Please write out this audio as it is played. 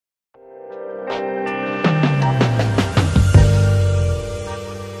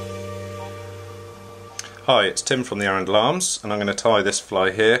Hi, it's Tim from the Arundell Arms, and I'm going to tie this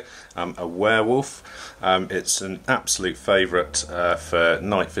fly here, a werewolf. It's an absolute favourite for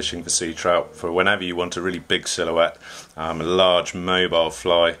night fishing for sea trout, for whenever you want a really big silhouette, a large mobile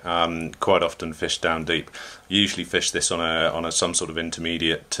fly, quite often fished down deep. Usually fish this on a some sort of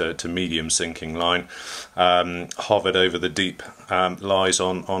intermediate to medium sinking line, hovered over the deep lies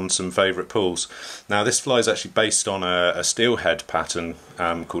on some favourite pools. Now this fly is actually based on a steelhead pattern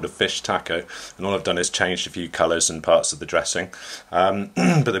called a fish taco, and all I've done is changed a few colours and parts of the dressing,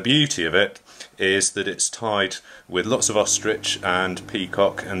 but the beauty of it is that it's tied with lots of ostrich and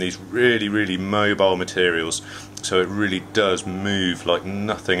peacock and these really mobile materials, so it really does move like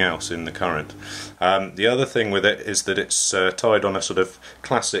nothing else in the current. The other thing with it is that it's tied on a sort of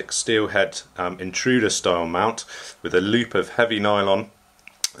classic steelhead intruder-style mount with a loop of heavy nylon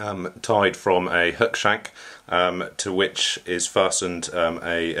tied from a hook shank, to which is fastened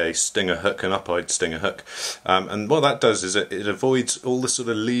a stinger hook, an up-eyed stinger hook, and what that does is it avoids all the sort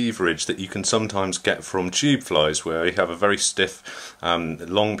of leverage that you can sometimes get from tube flies, where you have a very stiff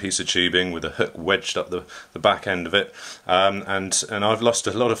long piece of tubing with a hook wedged up the back end of it, and I've lost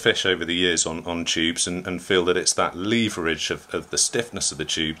a lot of fish over the years on tubes and feel that it's that leverage of the stiffness of the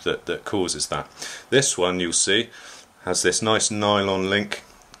tube that causes that. This one, you'll see, has this nice nylon link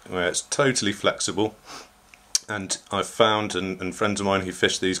where it's totally flexible, and I've found, and friends of mine who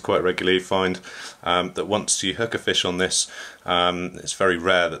fish these quite regularly find that once you hook a fish on this, it's very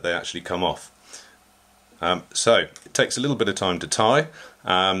rare that they actually come off. So it takes a little bit of time to tie,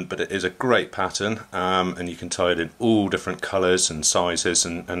 but it is a great pattern, and you can tie it in all different colours and sizes,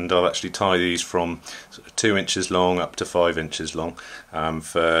 and I'll actually tie these from sort of 2 inches long up to 5 inches long,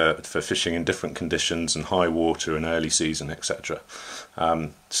 for fishing in different conditions and high water and early season, etc.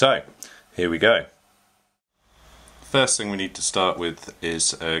 So here we go. First thing we need to start with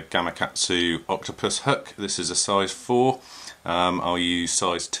is a Gamakatsu octopus hook. This is a size 4. I'll use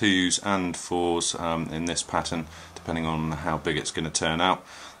size 2s and 4s in this pattern, depending on how big it's going to turn out.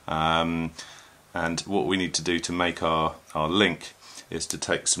 And what we need to do to make our link is to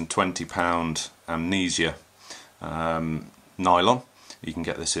take some 20-pound amnesia nylon. You can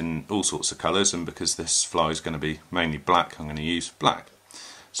get this in all sorts of colours, and because this fly is going to be mainly black, I'm going to use black.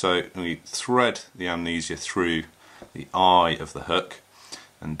 So we thread the amnesia through the eye of the hook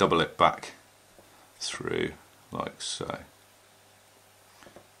and double it back through like so.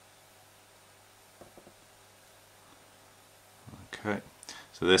 Okay,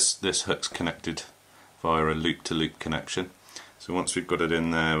 so this hook's connected via a loop-to-loop connection. So once we've got it in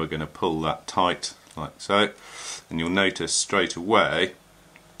there, we're going to pull that tight like so, and you'll notice straight away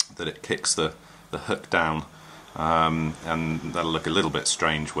that it kicks the hook down, and that'll look a little bit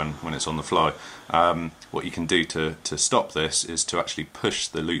strange when it's on the fly. What you can do to stop this is to actually push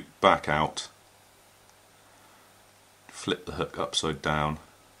the loop back out, flip the hook upside down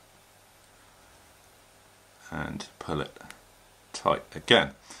and pull it tight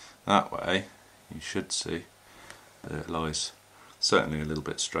again. That way you should see that it lies certainly a little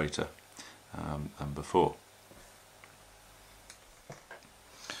bit straighter than before.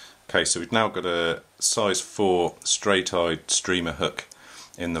 Okay, so we've now got a size 4 straight-eyed streamer hook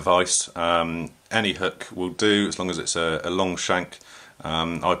in the vise. Any hook will do as long as it's a long shank.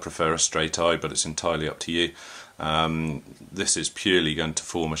 I prefer a straight eye, but it's entirely up to you. This is purely going to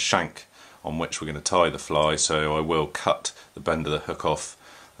form a shank on which we're going to tie the fly, so I will cut the bend of the hook off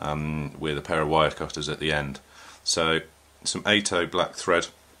with a pair of wire cutters at the end. So some 8/0 black thread,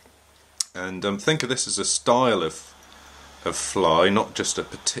 and think of this as a style of fly, not just a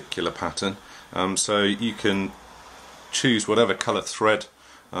particular pattern. So you can choose whatever colour thread,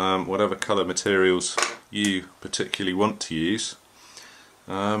 whatever colour materials you particularly want to use,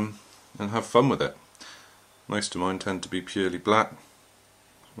 and have fun with it. Most of mine tend to be purely black.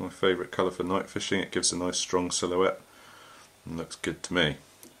 It's my favourite colour for night fishing. It gives a nice strong silhouette and looks good to me.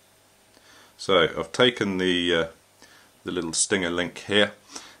 So I've taken the little stinger link here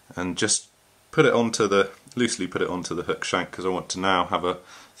and just put it onto loosely put it onto the hook shank, because I want to now have a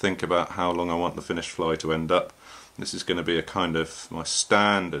think about how long I want the finished fly to end up. This is going to be a kind of my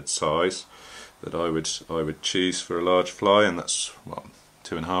standard size that I would choose for a large fly, and that's, well,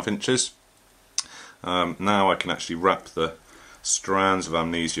 2.5 inches. Now I can actually wrap the strands of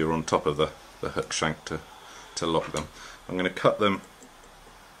amnesia on top of the hook shank to lock them. I'm going to cut them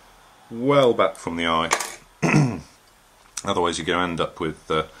well back from the eye, otherwise you're going to end up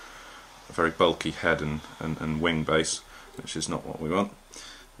with a very bulky head and wing base, which is not what we want.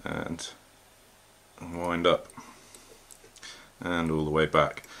 And wind up and all the way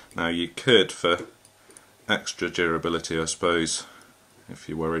back. Now you could, for extra durability I suppose, if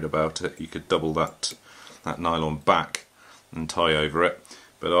you're worried about it, you could double that that nylon back and tie over it,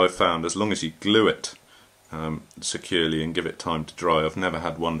 but I've found as long as you glue it securely and give it time to dry, I've never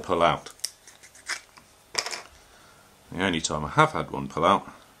had one pull out. The only time I have had one pull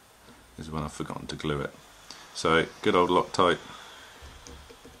out is when I've forgotten to glue it. So good old Loctite,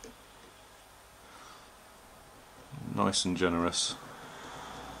 nice and generous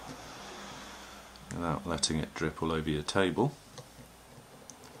without letting it drip all over your table.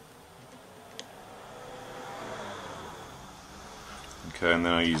 Okay, and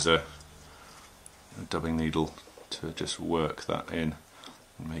then I use a dubbing needle to just work that in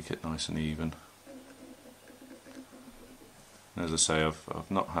and make it nice and even. And as I say, I've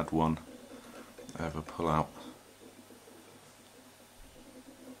not had one ever pull out.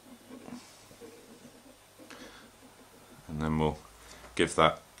 And then we'll give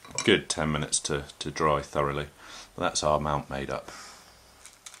that a good 10 minutes to dry thoroughly. But that's our mount made up.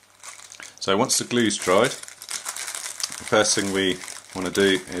 So once the glue's dried, the first thing we want to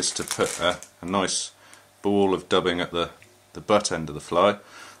do is to put a nice ball of dubbing at the butt end of the fly.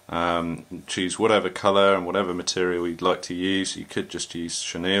 Choose whatever colour and whatever material you'd like to use. You could just use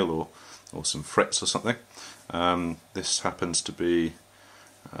chenille or some fritz or something. This happens to be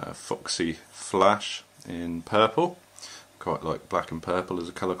Foxy Flash in purple. Quite like black and purple as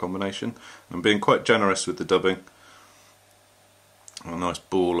a colour combination. I'm being quite generous with the dubbing. A nice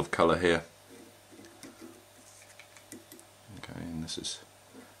ball of colour here. Okay, and this is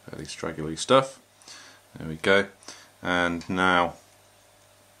fairly straggly stuff. There we go. And now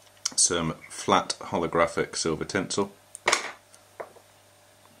some flat holographic silver tinsel.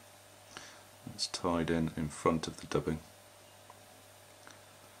 It's tied in front of the dubbing.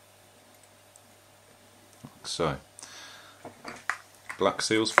 Like so. Black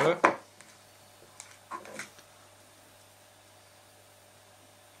seal's fur.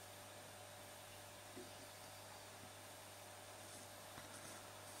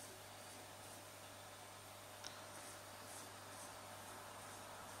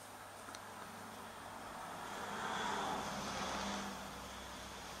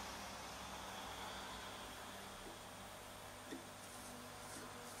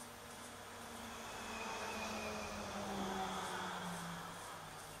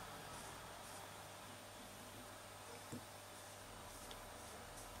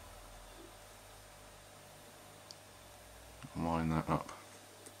 Line that up.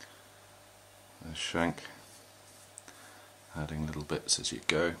 The shank, adding little bits as you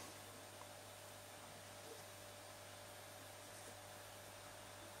go.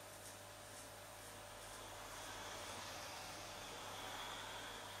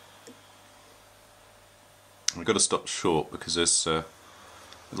 We've got to stop short because there's a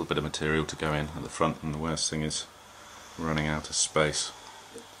little bit of material to go in at the front, and the worst thing is running out of space.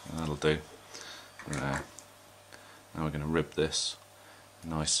 That'll do. There. Now we're going to rib this,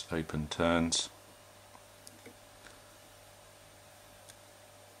 nice open turns.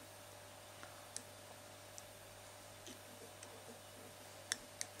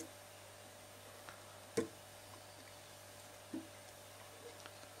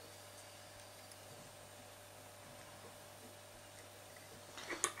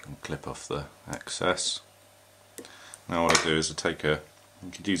 And clip off the excess. Now what I do is I take you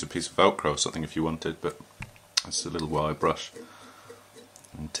could use a piece of Velcro or something if you wanted, but it's a little wire brush,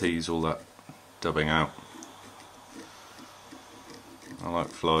 and tease all that dubbing out. I like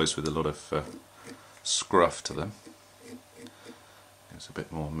flies with a lot of scruff to them. There's a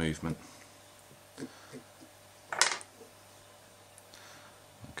bit more movement.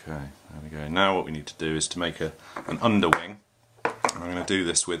 Okay, there we go. Now what we need to do is to make an underwing. I'm going to do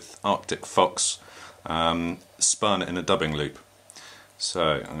this with Arctic Fox spun in a dubbing loop.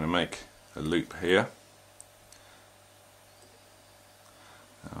 So I'm going to make a loop here.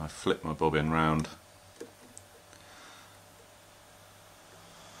 I flip my bobbin round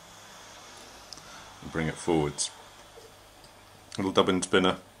and bring it forwards. Little dubbing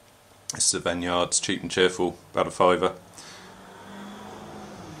spinner. This is a Vineyards, cheap and cheerful, about a £5.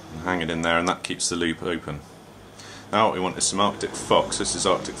 And hang it in there, and that keeps the loop open. Now what we want is some Arctic Fox. This is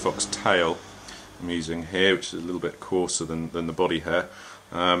Arctic Fox tail I'm using here, which is a little bit coarser than the body hair.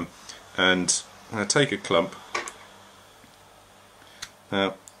 And I'm going to take a clump.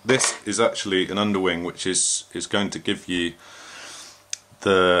 Now this is actually an underwing which is going to give you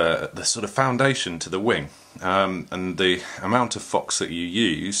the sort of foundation to the wing, and the amount of fox that you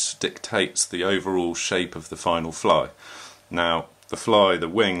use dictates the overall shape of the final fly. Now the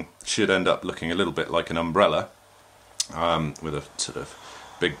wing should end up looking a little bit like an umbrella, with a sort of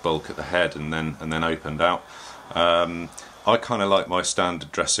big bulk at the head and then opened out. I kind of like my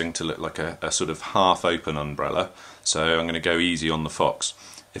standard dressing to look like a sort of half open umbrella, so I'm going to go easy on the fox.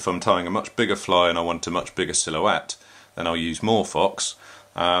 If I'm tying a much bigger fly and I want a much bigger silhouette, then I'll use more fox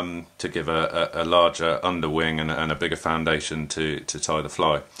to give a larger underwing and a bigger foundation to tie the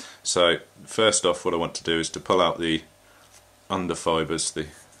fly. So first off, what I want to do is to pull out the under fibres, the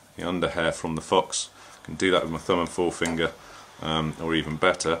under hair from the fox. I can do that with my thumb and forefinger, or even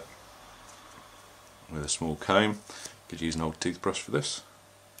better with a small comb. Could use an old toothbrush for this.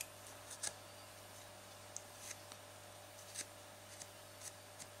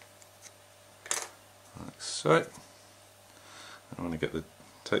 Like so. I want to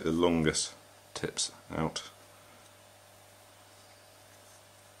take the longest tips out.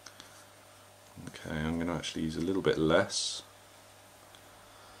 Okay, I'm going to actually use a little bit less.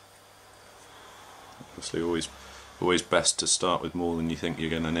 Obviously, always best to start with more than you think you're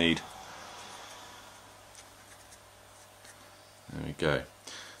going to need. There we go.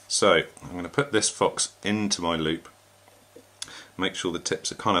 So I'm going to put this fox into my loop. Make sure the tips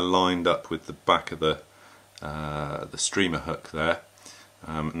are kind of lined up with the back of the streamer hook there.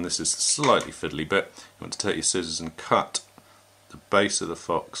 And this is the slightly fiddly bit. You want to take your scissors and cut the base of the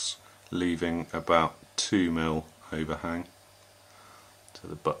fox, leaving about 2mm overhang, so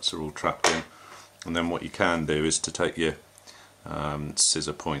the butts are all trapped in. And then what you can do is to take your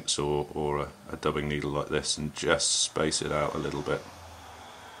scissor points or a dubbing needle like this and just space it out a little bit,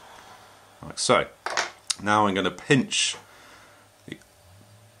 like so. Now I'm going to pinch the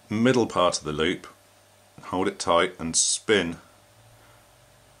middle part of the loop, hold it tight and spin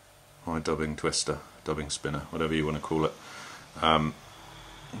my dubbing twister, dubbing spinner, whatever you want to call it, a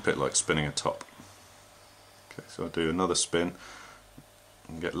bit like spinning a top. Okay, so I'll do another spin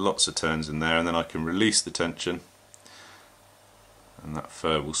and get lots of turns in there, and then I can release the tension and that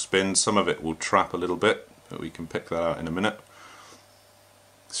fur will spin. Some of it will trap a little bit, but we can pick that out in a minute.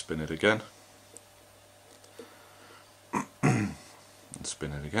 Spin it again and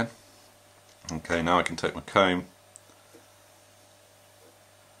spin it again. Okay, now I can take my comb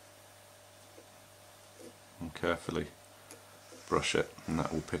and carefully brush it, and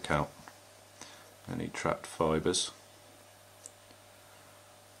that will pick out any trapped fibres.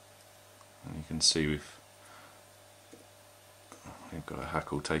 And you can see we've got a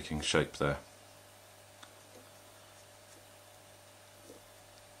hackle taking shape there.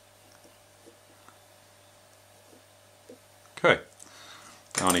 Okay,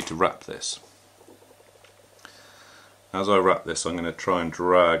 now I need to wrap this. As I wrap this, I'm going to try and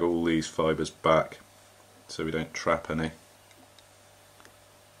drag all these fibres back so we don't trap any.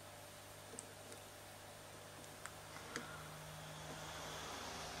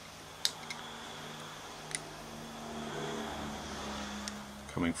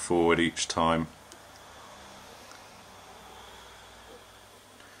 Coming forward each time,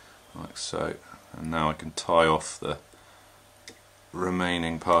 like so, and now I can tie off the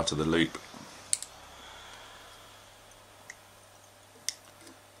remaining part of the loop.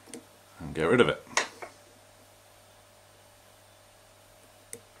 And get rid of it.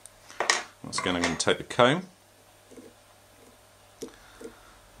 Once again, I'm going to take the comb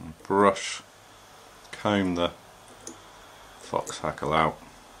and comb the fox hackle out,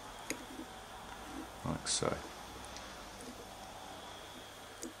 like so.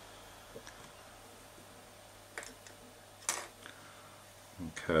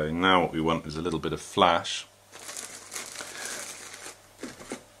 Okay, now what we want is a little bit of flash.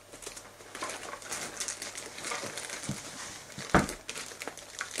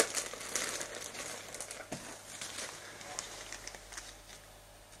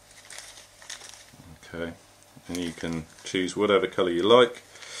 Okay, and you can choose whatever colour you like,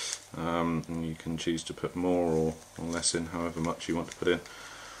 and you can choose to put more or less in, however much you want to put in.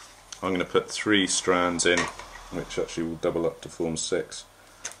 I'm going to put 3 strands in, which actually will double up to form 6.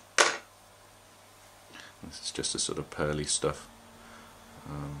 This is just a sort of pearly stuff,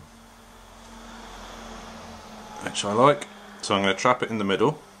 which I like. So I'm going to trap it in the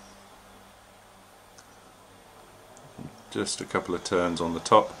middle, just a couple of turns on the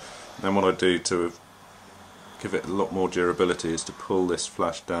top. And then what I do to give it a lot more durability is to pull this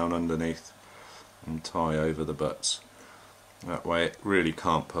flash down underneath and tie over the butts. That way it really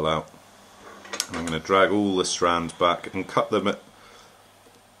can't pull out. And I'm going to drag all the strands back and cut them at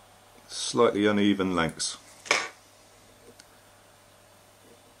slightly uneven lengths.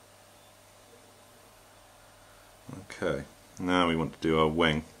 Okay, now we want to do our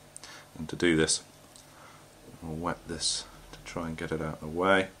wing, and to do this I'll wet this to try and get it out of the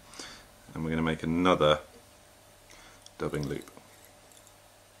way, and we're going to make another dubbing loop.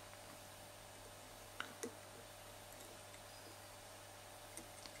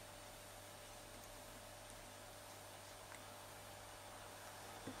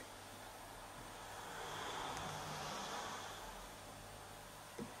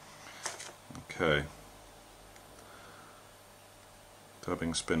 Okay.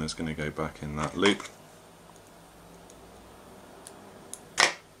 Dubbing spinner's going to go back in that loop.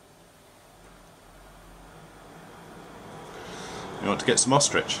 You want to get some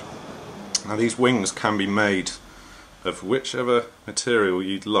ostrich. Now these wings can be made of whichever material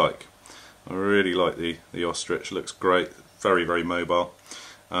you'd like. I really like the ostrich, looks great, very very mobile.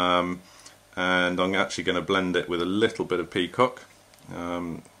 And I'm actually going to blend it with a little bit of peacock,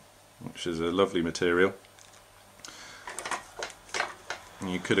 which is a lovely material.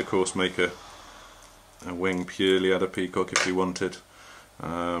 And you could of course make a wing purely out of peacock if you wanted.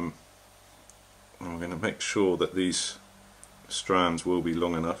 I'm going to make sure that these strands will be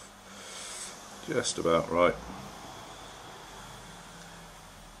long enough, just about right.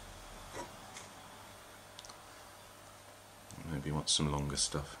 Maybe you want some longer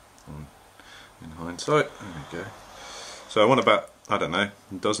stuff in hindsight. There we go. So I want about, I don't know,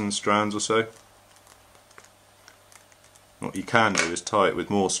 a dozen strands or so. What you can do is tie it with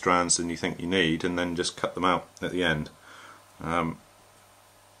more strands than you think you need and then just cut them out at the end.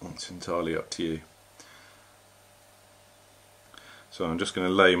 It's entirely up to you. So I'm just going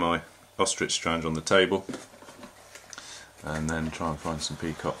to lay my ostrich strand on the table and then try and find some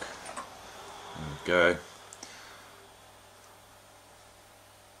peacock. There we go.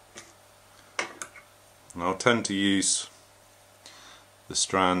 And I'll tend to use the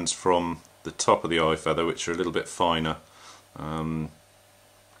strands from the top of the eye feather, which are a little bit finer, and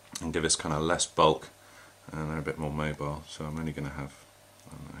give us kind of less bulk, and they're a bit more mobile. So I'm only going to have,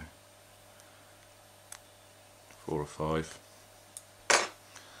 I don't know, 4 or 5.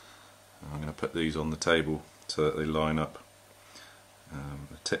 I'm going to put these on the table so that they line up,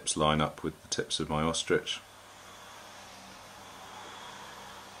 the tips line up with the tips of my ostrich.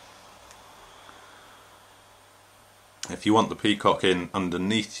 If you want the peacock in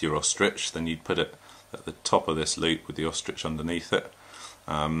underneath your ostrich, then you'd put it at the top of this loop with the ostrich underneath it,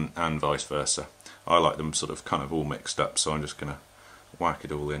 and vice versa. I like them sort of kind of all mixed up, so I'm just going to whack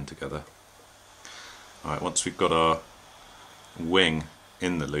it all in together. Alright, once we've got our wing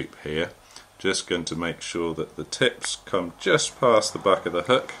in the loop here, just going to make sure that the tips come just past the back of the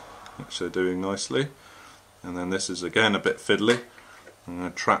hook, which they're doing nicely, and then this is again a bit fiddly. I'm going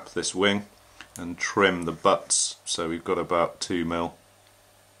to trap this wing and trim the butts, so we've got about 2 mil.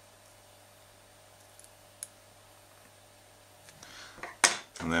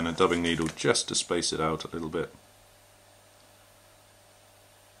 And then a dubbing needle just to space it out a little bit.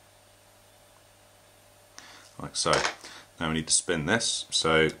 Like so. Now we need to spin this,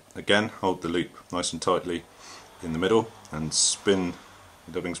 so again hold the loop nice and tightly in the middle and spin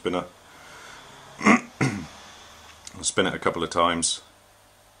the dubbing spinner. I'll spin it a couple of times,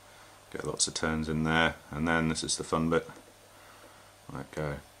 get lots of turns in there, and then this is the fun bit. Let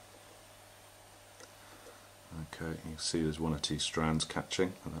go. Okay, you can see there's 1 or 2 strands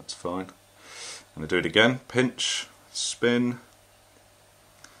catching, and that's fine. I'm going to do it again, pinch, spin,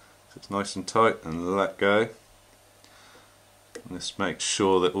 so it's nice and tight, and let go. And this makes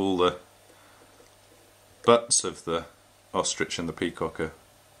sure that all the butts of the ostrich and the peacock are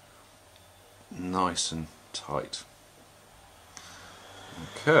nice and tight.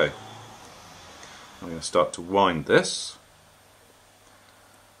 Okay, I'm going to start to wind this,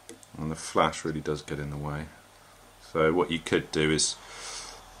 and the flash really does get in the way. So what you could do is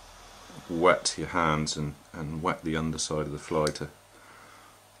wet your hands and wet the underside of the fly to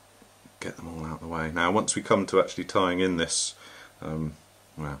get them all out of the way. Now once we come to actually tying in this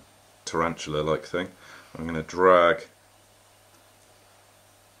well, tarantula-like thing, I'm going to drag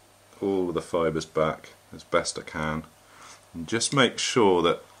all of the fibres back as best I can, and just make sure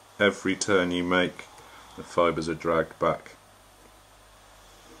that every turn you make the fibres are dragged back.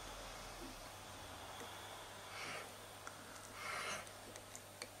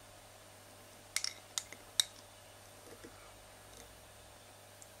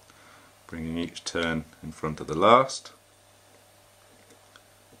 Bringing each turn in front of the last.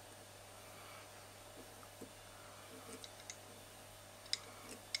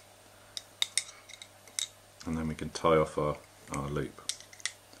 And then we can tie off our loop,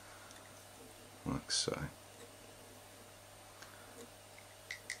 like so.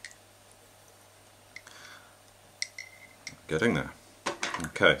 Getting there.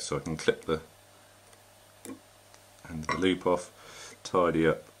 Okay, so I can clip the end of the loop off, tidy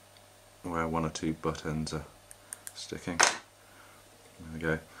up where 1 or 2 butt ends are sticking. There we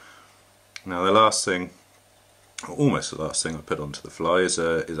go. Now the last thing, almost the last thing I put onto the fly is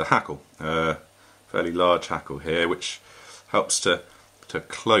a hackle. Fairly large hackle here, which helps to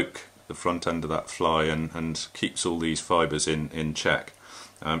cloak the front end of that fly and keeps all these fibres in check.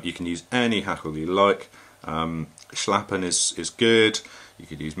 You can use any hackle you like. Schlappen is good. You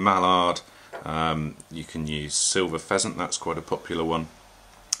could use mallard. You can use silver pheasant. That's quite a popular one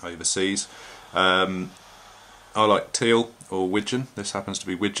overseas. I like teal or widgeon. This happens to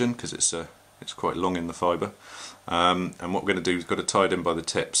be widgeon because it's quite long in the fibre. And what we're going to do is got to tie it in by the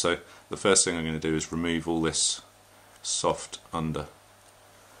tip. So the first thing I'm going to do is remove all this soft under,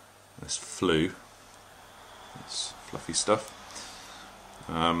 this flue, this fluffy stuff.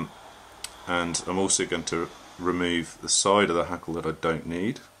 And I'm also going to remove the side of the hackle that I don't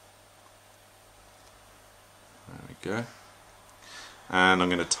need. There we go. And I'm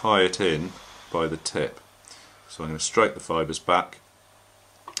going to tie it in by the tip. So I'm going to straight the fibres back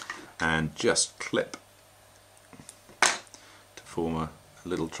and just clip to form a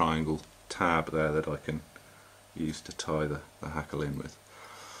little triangle tab there that I can use to tie the hackle in with.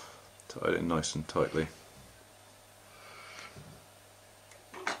 Tie it in nice and tightly.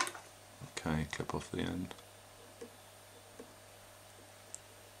 Okay, clip off the end.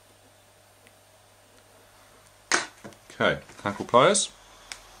 Okay, hackle pliers.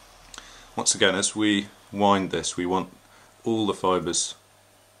 Once again, as we wind this, we want all the fibres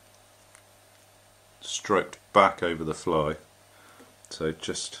stroked back over the fly. So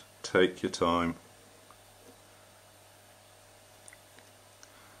just take your time,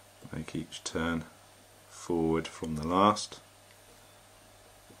 make each turn forward from the last.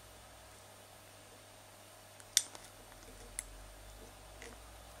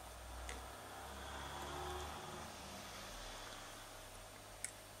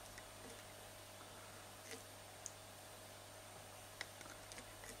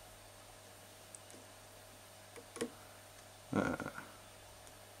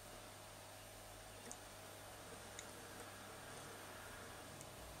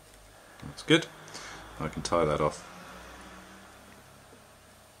 That's good. I can tie that off.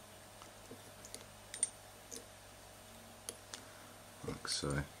 Like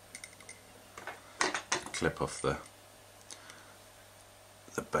so. Clip off the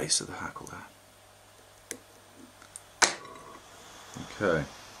base of the hackle there. Okay.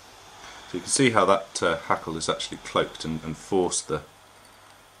 So you can see how that hackle is actually cloaked and forced the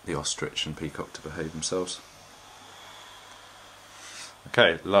ostrich and peacock to behave themselves.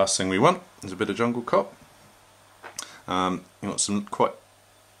 Okay, last thing we want is a bit of jungle cock. You want some quite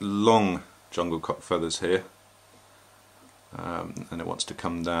long jungle cock feathers here, and it wants to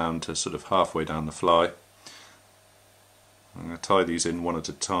come down to sort of halfway down the fly. I'm going to tie these in one at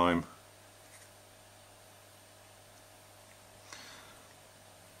a time.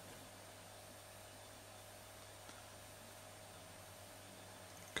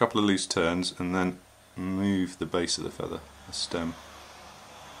 A couple of loose turns and then move the base of the feather, the stem,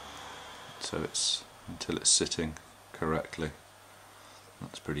 so it's until it's sitting correctly.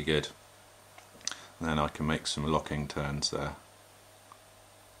 That's pretty good. And then I can make some locking turns there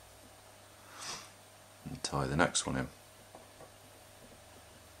and tie the next one in.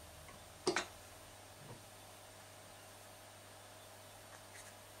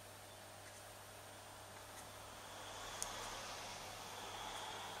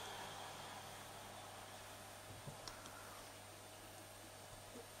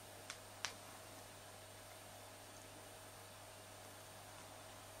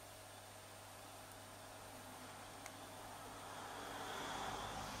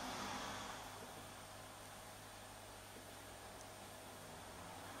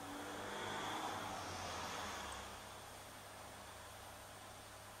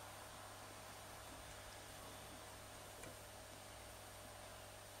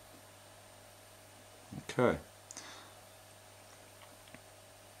 Okay.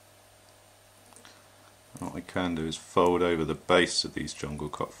 What I can do is fold over the base of these jungle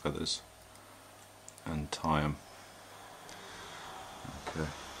cock feathers and tie them. Okay.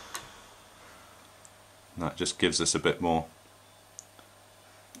 And that just gives us a bit more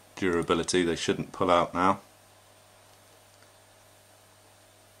durability. They shouldn't pull out now.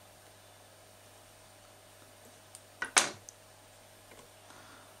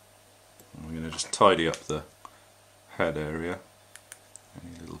 I'm going to just tidy up the head area.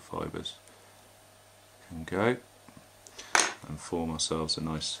 Any little fibres can go and form ourselves a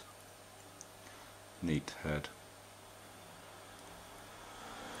nice neat head.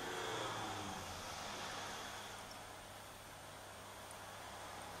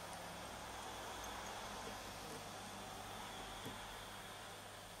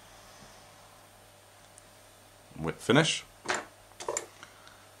 Whip finish.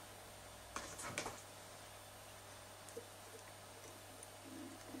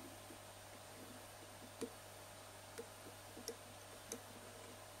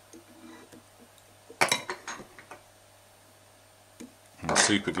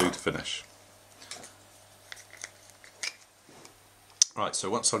 super glue to finish. Right, so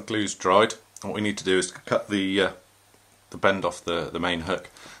once our glue's dried, what we need to do is cut the bend off the main hook,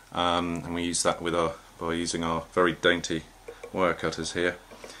 and we use that by using our very dainty wire cutters here.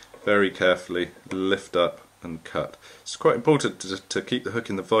 Very carefully lift up and cut. It's quite important to keep the hook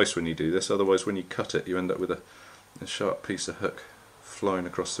in the vise when you do this, otherwise when you cut it you end up with a sharp piece of hook flying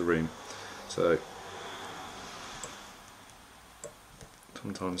across the room. So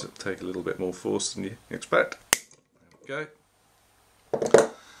sometimes it'll take a little bit more force than you expect. There we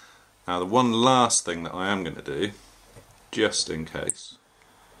go. Now the one last thing that I am going to do, just in case,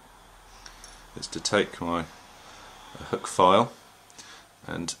 is to take my hook file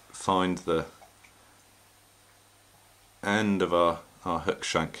and find the end of our hook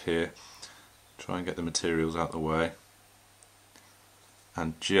shank here, try and get the materials out of the way,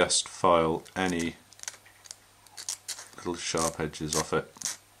 and just file any little sharp edges off it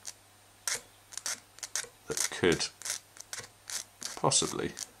that could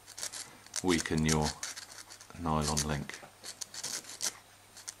possibly weaken your nylon link.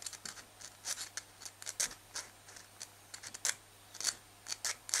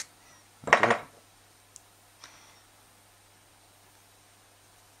 Okay.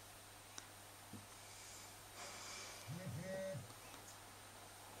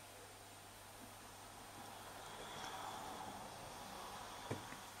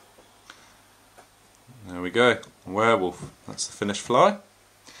 There we go, Werewolf. That's the finished fly.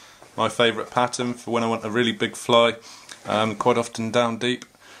 My favourite pattern for when I want a really big fly, quite often down deep,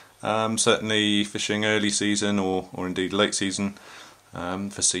 certainly fishing early season or indeed late season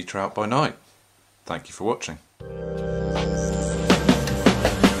for sea trout by night. Thank you for watching.